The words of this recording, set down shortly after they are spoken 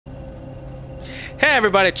Hey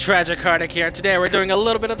everybody, Tragic Hardic here. Today we're doing a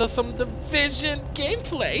little bit of some Division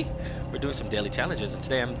gameplay. We're doing some daily challenges, and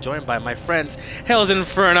today I'm joined by my friends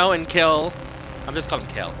Hellsinferno and Kale. I'm just calling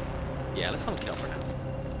him Kale. Yeah, let's call him Kale for now.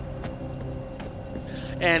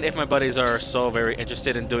 And if my buddies are so very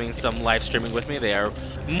interested in doing some live streaming with me, they are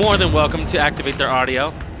more than welcome to activate their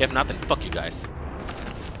audio. If not, then fuck you guys.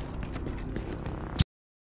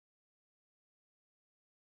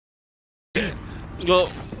 Well,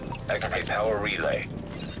 activate power relay.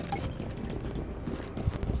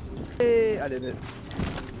 Hey, I did it.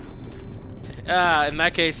 In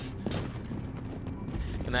that case,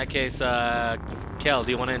 Kel,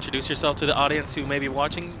 do you want to introduce yourself to the audience who may be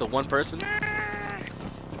watching? The one person?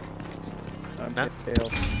 I'm huh? Kale.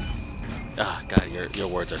 Ah, God, your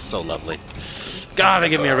words are so lovely. God, they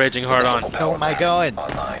give me a raging hard on. Where am I going?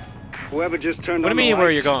 Online. Whoever just turned What do on you mean the where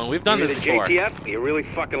lights, you're going? We've done you're this the before. JTF, you're really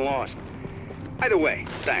fucking lost. Either way,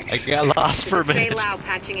 thanks. I got lost for a minute. Stay loud,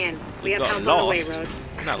 patching in. We have got help on the way, lost. Rose.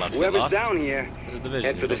 You're not allowed to get Whoever's lost. down here, This is Division.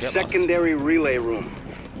 head for You the don't get lost. secondary relay room.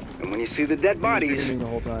 And when you see the dead bodies, Streaming the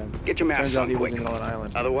whole time. get your mask Turns out on he quick. wasn't on an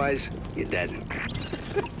island. Otherwise, you're dead.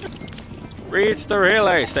 Reach the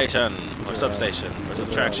relay station or substation or Those are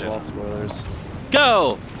subtraction. all spoilers.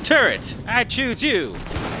 Go! Turret! I choose you!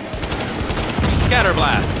 Scatter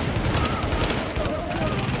blast!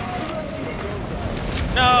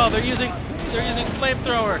 No, they're using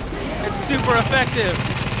flamethrower! It's super effective!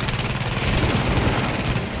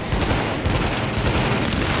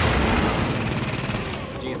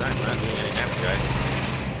 Jeez, I'm not doing any damage, guys.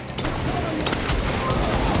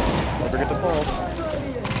 Don't forget the pulse.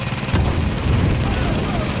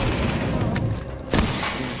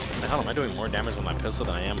 The hell, am I doing more damage with my pistol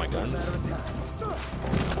than I am my guns?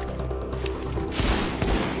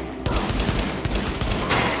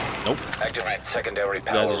 Nope. Activate secondary You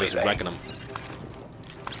power guys are just relay. wrecking them.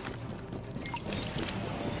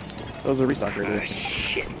 Those are restock Ah, radios.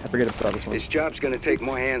 shit. I forget about this one. This job's gonna take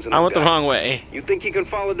more hands than I I've went the got. wrong way. You think you can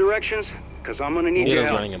follow directions? Because I'm gonna need your Needle's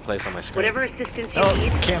help. running in place on my screen. Whatever assistance you Oh,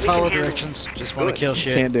 need, can't we follow can handle. directions. Just want to Good. kill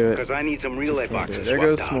shit. Can't do it. Because I need some relay Can't do boxes it. There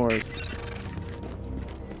goes swapped out.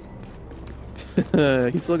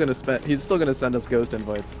 S'mores. He's still gonna send us ghost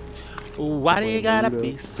invites. Why do you gotta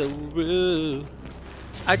be so rude?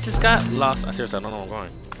 I just got lost. I seriously, I don't know where I'm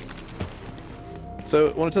going. So,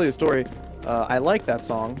 I want to tell you a story. I like that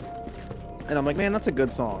song, and I'm like, man, that's a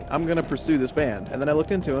good song. I'm gonna pursue this band. And then I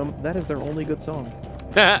looked into them. That is their only good song,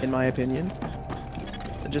 in my opinion.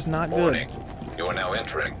 Just not good. Warning. You are now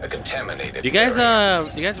entering a contaminated Do you guys area.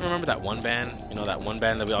 do you guys remember that one band? You know that one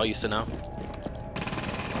band that we all used to know?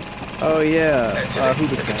 Oh yeah. Exiting Who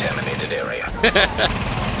the this guy? contaminated area.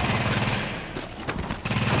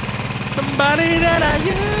 Somebody that I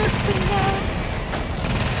used to know.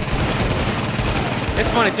 It's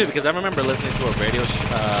funny too because I remember listening to a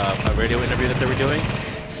radio interview that they were doing,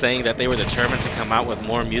 saying that they were determined to come out with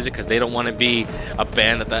more music because they don't want to be a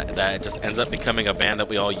band that just ends up becoming a band that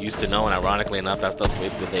we all used to know, and ironically enough, that's the way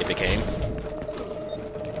that they became.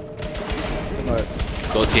 What?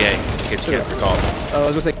 Gautier, in case you can't recall. Oh,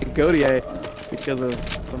 I was gonna say Godier because of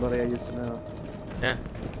somebody I used to know. Yeah,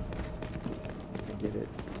 I get it.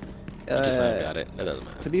 you just now got it. That doesn't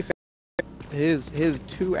matter. To be fair, his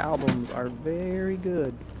two albums are very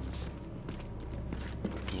good.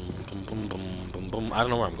 Boom, boom, boom, boom, boom. I don't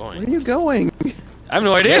know where I'm Where are going. you going? I have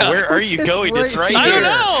no idea. Yeah, where are you It's going? It's right right I here. don't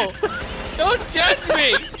know. Don't judge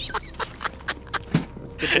me.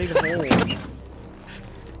 It's the big hole.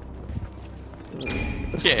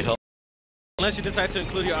 Yeah, Unless you decide to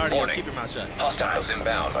include your audio, Warning. keep your mouth shut. Hostiles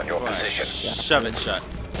inbound on your Right. position. Shove it shut.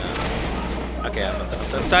 Okay, I'm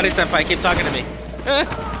done. Sorry, senpai, keep talking to me.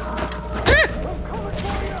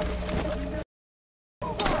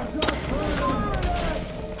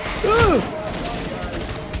 Ooh!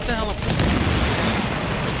 What the hell?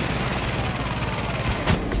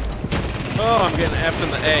 Oh, I'm getting F in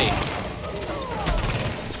the A.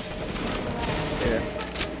 There.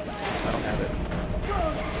 I don't have it.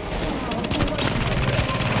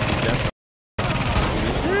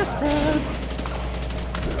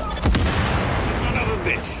 Son of a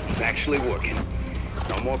bitch. It's actually working.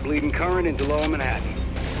 No more bleeding current into Lower Manhattan.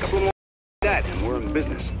 A couple more that, and we're in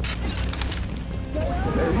business.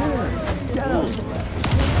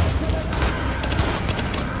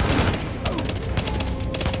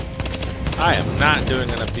 I am not doing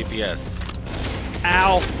enough DPS.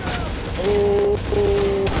 Ow!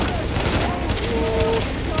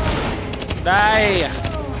 Die!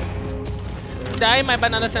 Die, my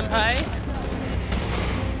banana senpai!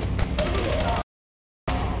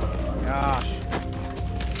 Gosh.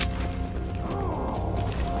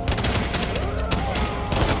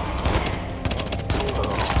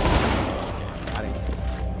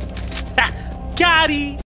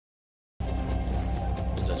 Gotti!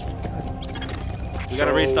 Don't judge me. We got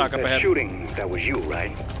a restock up that ahead. Shooting, that was you,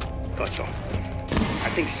 right? Thought so. I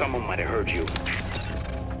think someone might have heard you.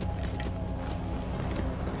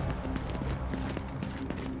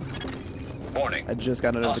 Warning. I just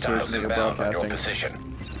got a notification Hostiles that you're inbound on your broadcasting.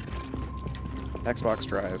 position. Xbox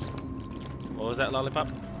tries. What was that, Lollipop?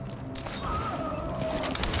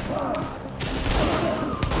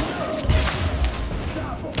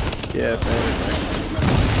 Yes, everything.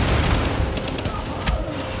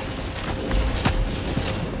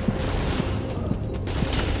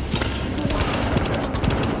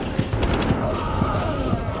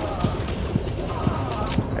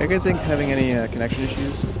 Are you guys having any connection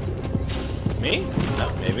issues? Me? No,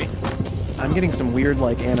 maybe. I'm getting some weird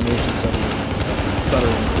like animation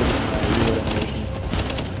stuttering.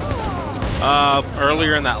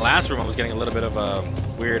 Earlier in that last room, I was getting a little bit of a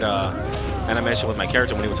weird animation with my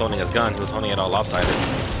character when he was holding his gun. He was holding it all lopsided.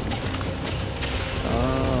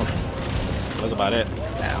 Oh. That was about it.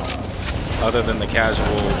 Other than the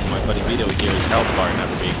casual, my buddy Vito here's health bar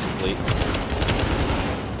never be complete.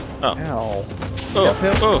 Oh. Ow. Oh.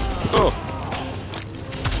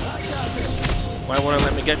 Why won't it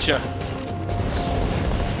let me get you?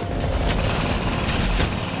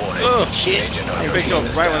 Warning. Oh, shit. Agent on Hey, your big team joke,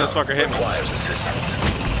 is right when down. this fucker hit me. Requires assistance.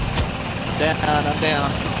 I'm down.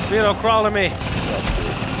 Vito, crawl to me.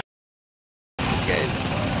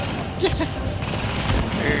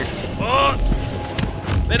 Oh,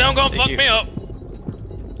 they don't gonna fuck me up.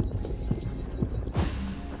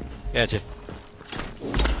 Gotcha.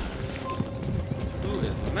 Who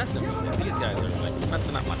is messing with me? These guys are like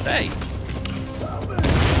messing up my day.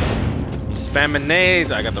 You spamming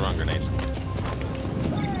nades. I got the wrong grenade.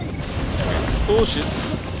 Bullshit.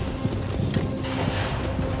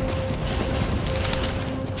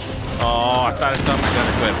 Oh, I thought I saw my gun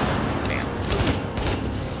equipped. Damn.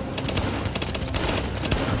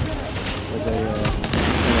 There's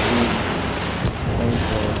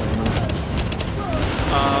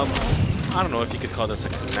I don't know if you could call this a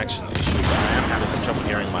connection issue, but I am having some trouble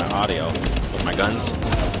hearing my audio with my guns.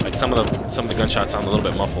 Like some of the gunshots sound a little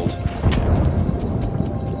bit muffled.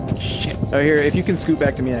 Shit. Oh, here, if you can scoot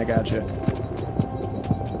back to me, I got you.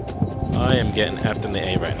 I am getting F'd in the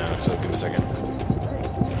A right now, so give me a second.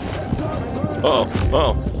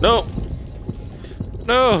 Uh-oh, no!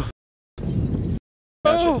 No!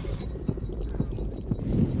 Gotcha.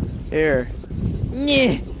 Here.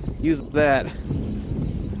 Yeah. Use that.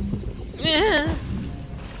 Yeah.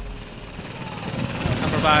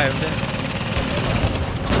 I'm revived.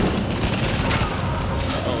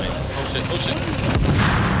 Oh wait, oh shit.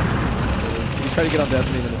 You try to get on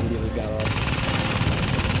Destiny and then immediately got off.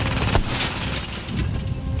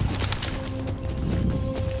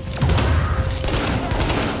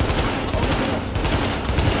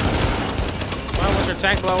 Why would your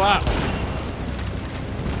tank blow up?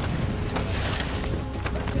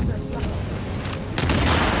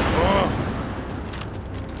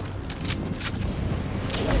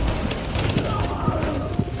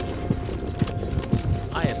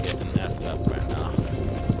 I am getting effed up right now.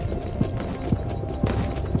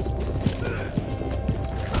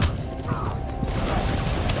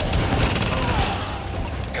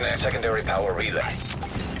 Connect secondary power relay.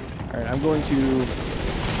 Alright, I'm going to...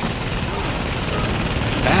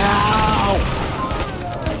 Ow!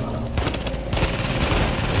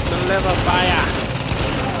 Deliver fire!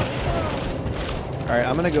 Alright,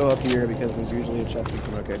 I'm gonna go up here because there's usually a chest with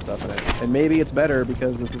some okay stuff in it. And maybe it's better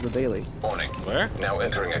because this is a daily. Warning. Where? Now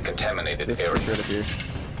entering a contaminated This area. is right up here.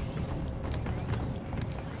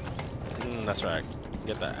 That's right.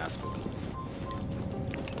 Get that ass moving.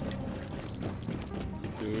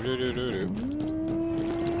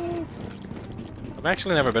 I've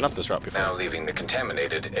actually never been up this route before. Now leaving the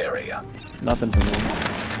contaminated area. Nothing for me.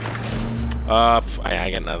 I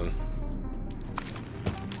get nothing.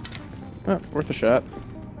 Oh, worth a shot.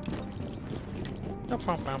 The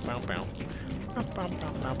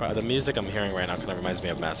music I'm hearing right now kind of reminds me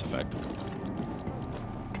of Mass Effect.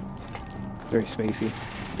 Very spacey.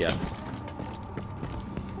 Yeah.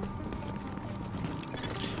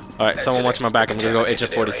 Alright, someone watch my back. I'm gonna go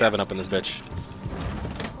HF-47 up in this bitch.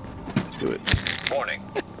 Do it. Warning.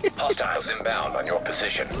 Hostiles inbound on your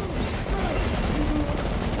position.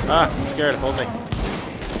 Ah, I'm scared. Hold me.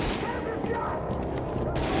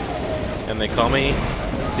 And they call me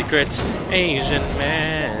Secret Asian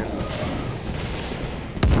Man.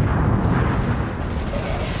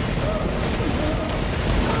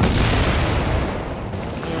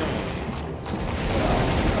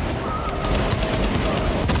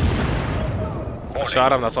 I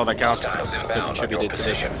shot him, that's all that counts. Hostiles Still inbound on your contributed to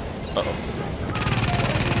this. position. Uh-oh.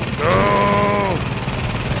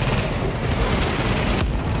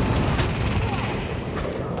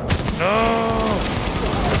 No!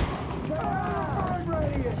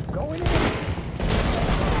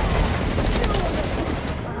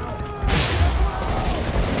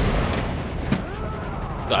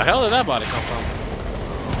 The hell did that body come from?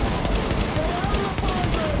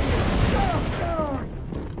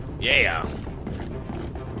 Yeah.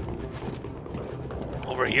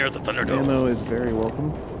 Over here at the Thunderdome. Ammo is very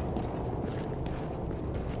welcome.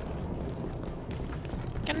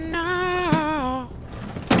 No.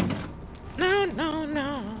 No, no,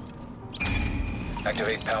 no.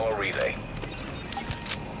 Activate power relay.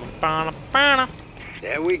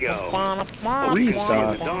 There we go. Please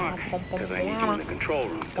stop. Because I need you in the control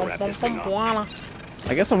room to wrap this thing up.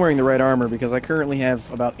 I guess I'm wearing the right armor because I currently have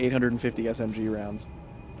about 850 SMG rounds.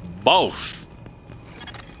 Bosh.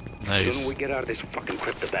 The Nice. sooner we get out of this fucking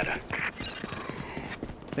crypt, the better.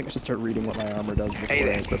 I think I should start reading what my armor does before Hey I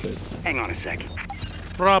there. equip it. Hang on a second.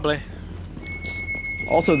 Probably.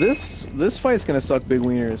 Also, this fight's gonna suck big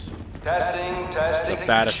wieners. Testing, testing. The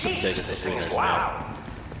fattest and Jesus, biggest this thing is wieners, loud.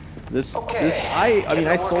 I mean,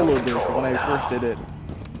 I Get to work on soloed the this, but control when I now. first did it,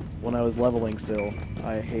 when I was leveling still,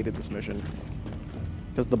 I hated this mission.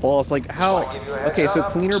 Because the boss, like, how... wanna give you a heads Okay, so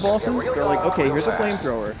up. cleaner It's gonna bosses, get real they're like, dark okay, real here's a fast.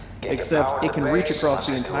 flamethrower, Get the except power it to can the reach base, across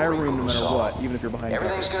the unless they do a entire room no reboot matter song. what, even if you're behind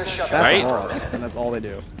Everything's cover. gonna shut That's Right? a boss, and that's all they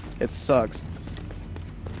do. It sucks.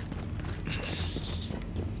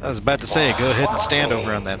 I was about to say, go ahead and stand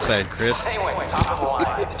over on that side, Chris. Anyway, top of the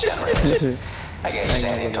line, the generators. I guess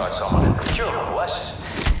Sandy taught someone an incurable lesson.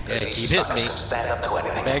 Yeah, These keep hitting suckers me. can stand up to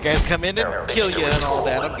anything. Bad guys come in and kill you and all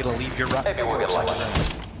that. I'm gonna leave your rock. Maybe we'll get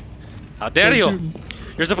lucky. How dare you?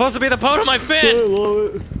 You're supposed to be the pot of my fin!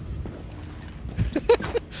 love it.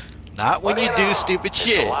 Not when you do stupid It's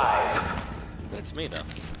shit. alive. It's me, though.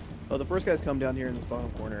 Oh, the first guy's come down here in this bottom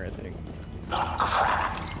corner, I think. Oh,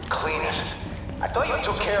 crap. Clean it. I thought you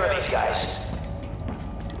took care of these guys.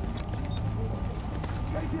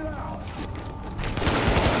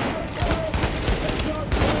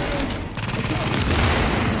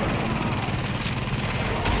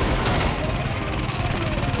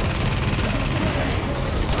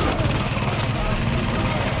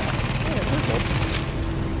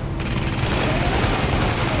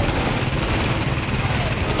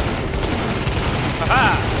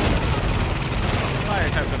 Aha! Fire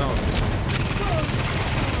types with all.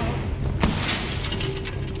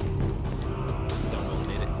 Don't really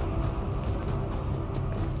need it.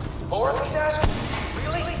 More of these guys?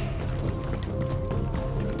 Really?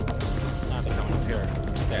 Now they're coming up here.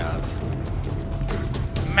 Stairs.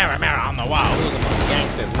 Mirror, mirror on the wall. Who's the most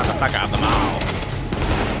gangsters motherfucker of them all?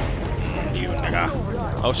 You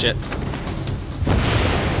nigga. Oh shit.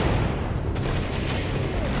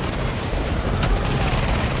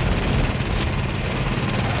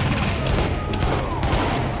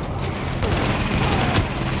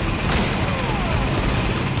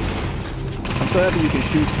 I'm so happy you can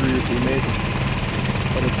shoot through your teammates,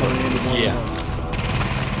 but it's turning into more Yeah. than once.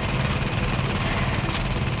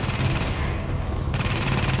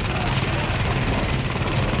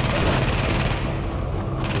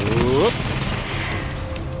 Whoop.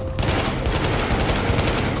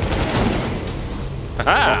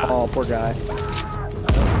 Haha! Oh, poor guy.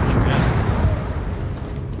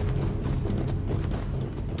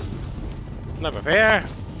 Never fear.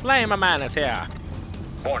 Flame Man is here.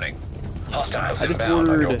 Warning. Hostiles I just inbound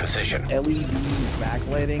on your ordered position. LED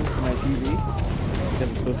backlighting for my TV because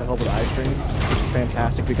it's supposed to help with eye strain, which is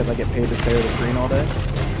fantastic because I get paid to stare at the screen all day.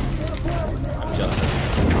 I'm jealous of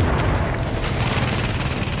this.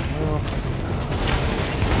 Well,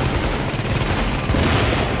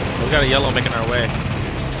 We got a yellow making our way.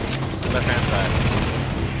 Left hand side.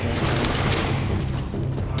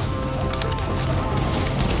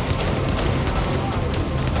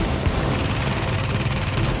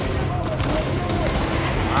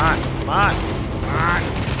 Come on, come on, come on.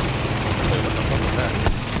 Wait, what the fuck is that?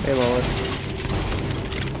 hey, Lola.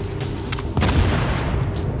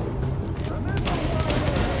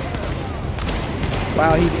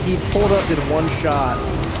 Wow, he pulled up, did one shot,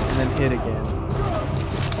 and then hit again.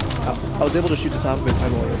 I was able to shoot the top of it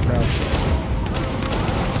while it was crouched.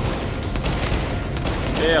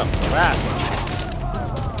 Yeah, rat.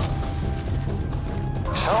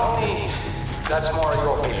 Tony, that's more of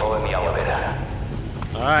your people in the elevator.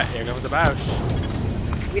 Alright, here comes the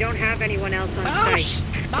Bausch. We don't have anyone else on site.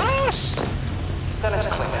 Then it's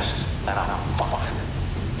cleanest, and I'm fucked.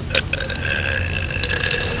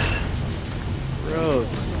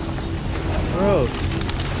 Gross. Gross.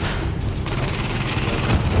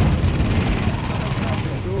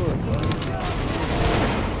 Sure.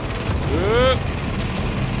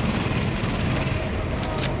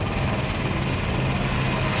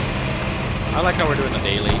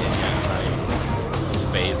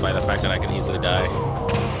 fact that I can easily die.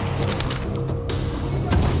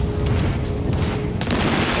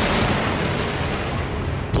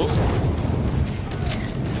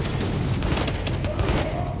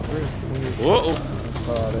 Whoa!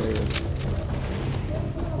 Oh, there he is.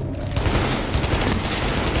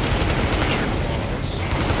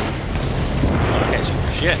 Oh, I can't shoot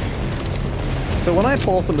for shit. So when I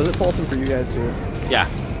pulse him, does it pulse him for you guys too? Yeah.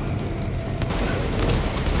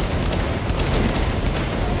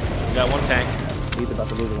 Got one tank. He's about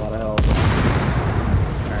to lose a lot of health.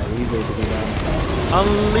 Alright, he's basically done.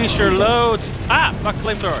 Unleash your loads! Ah! Fuck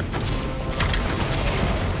flamethrower.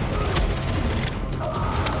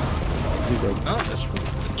 Oh, this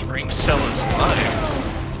ring cell is live.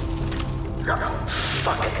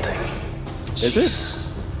 Fucking thing. Is it?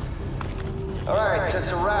 Alright,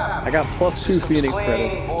 that's a wrap. I got plus 2 System's Phoenix clean,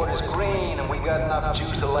 credits. board is green, and we got enough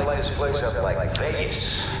juice to light this place up like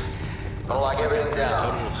Vegas. Gonna lock everything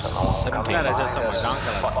down. So no one come That is just behind some us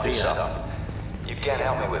and redonkulous fuck this BS. up. You can't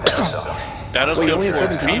help me with that, so. Wait, you Battlefield only have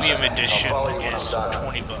 4 17? Premium Edition I'll follow you when is I'm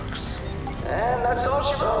done. $20. And that's all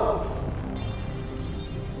she wrote.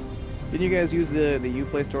 Didn't you guys use the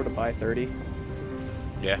Uplay store to buy 30?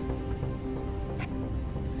 Yeah.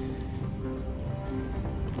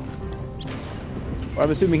 Well,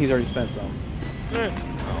 I'm assuming he's already spent some.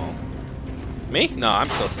 Oh. Me? No, I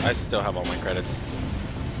still have all my credits.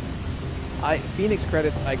 Phoenix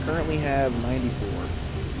credits, I currently have 94.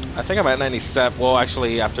 I think I'm at 97. Well,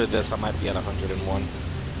 actually, after this, I might be at 101.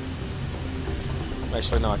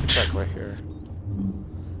 Actually, no, I can check right here.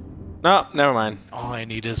 No, never mind. All I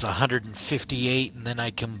need is 158, and then I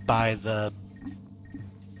can buy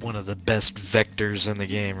one of the best vectors in the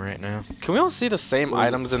game right now. Can we all see the same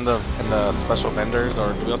items in the special vendors,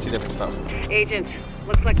 or do we all see different stuff? Agent,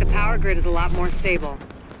 looks like the power grid is a lot more stable.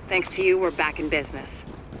 Thanks to you, we're back in business.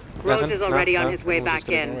 Rose Nothing? is already No, on his way everyone's just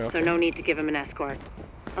back gonna in, go away, so okay. no need to give him an escort.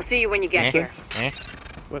 I'll see you when you get here.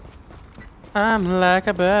 What? I'm like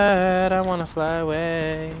a bird, I wanna fly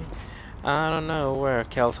away. I don't know where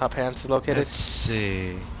Kale's Hotpants is located. Let's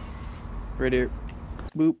see. Right here.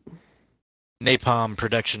 Boop. Napalm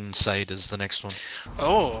production site is the next one.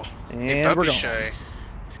 Oh, And hey, we're Puppy going. Shy.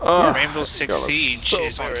 Oh, Rainbow Six girl is Siege so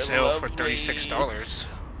is on very sale for lovely. $36.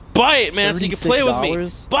 Buy it, man, so you can play with me.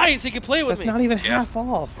 $36? Buy it so you can play with That's me. not even Yeah. half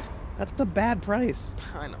off. That's a bad price.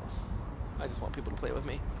 I know. I just want people to play with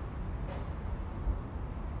me.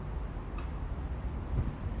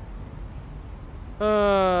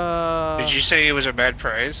 Did you say it was a bad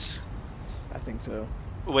price? I think so.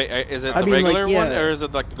 Wait, is it I the mean, like, regular one, yeah. or is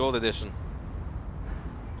it like the gold edition?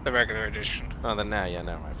 The regular edition. Oh, then nah, yeah,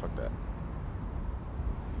 never mind. Fuck that.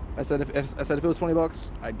 I said if it was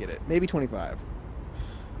 $20, I'd get it. Maybe 25.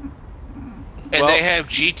 And Well- they have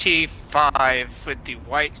GT5 with the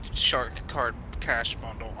White Shark card cash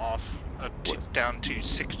bundle off down to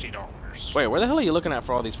 $60. Wait, where the hell are you looking at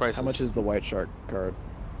for all these prices? How much is the White Shark card?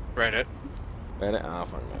 Reddit. Reddit? Oh,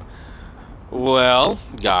 fuck no. Well,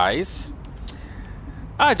 guys,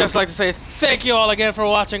 I'd just like to say thank you all again for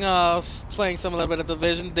watching us playing some little bit of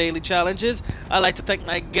Division Daily Challenges. I'd like to thank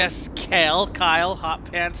my guests, Kale,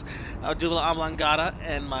 Hotpants, Dula Amlangata,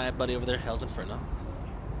 and my buddy over there, Hellsinferno000.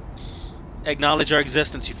 Acknowledge our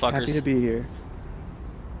existence, you fuckers. Happy to be here.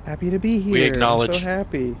 Happy to be here. We acknowledge. I'm so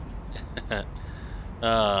happy.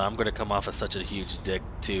 I'm gonna come off as such a huge dick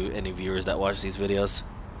to any viewers that watch these videos.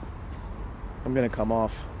 I'm gonna come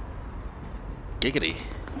off. Giggity.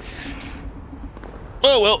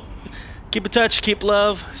 Oh well. Keep in touch, keep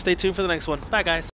love. Stay tuned for the next one. Bye, guys.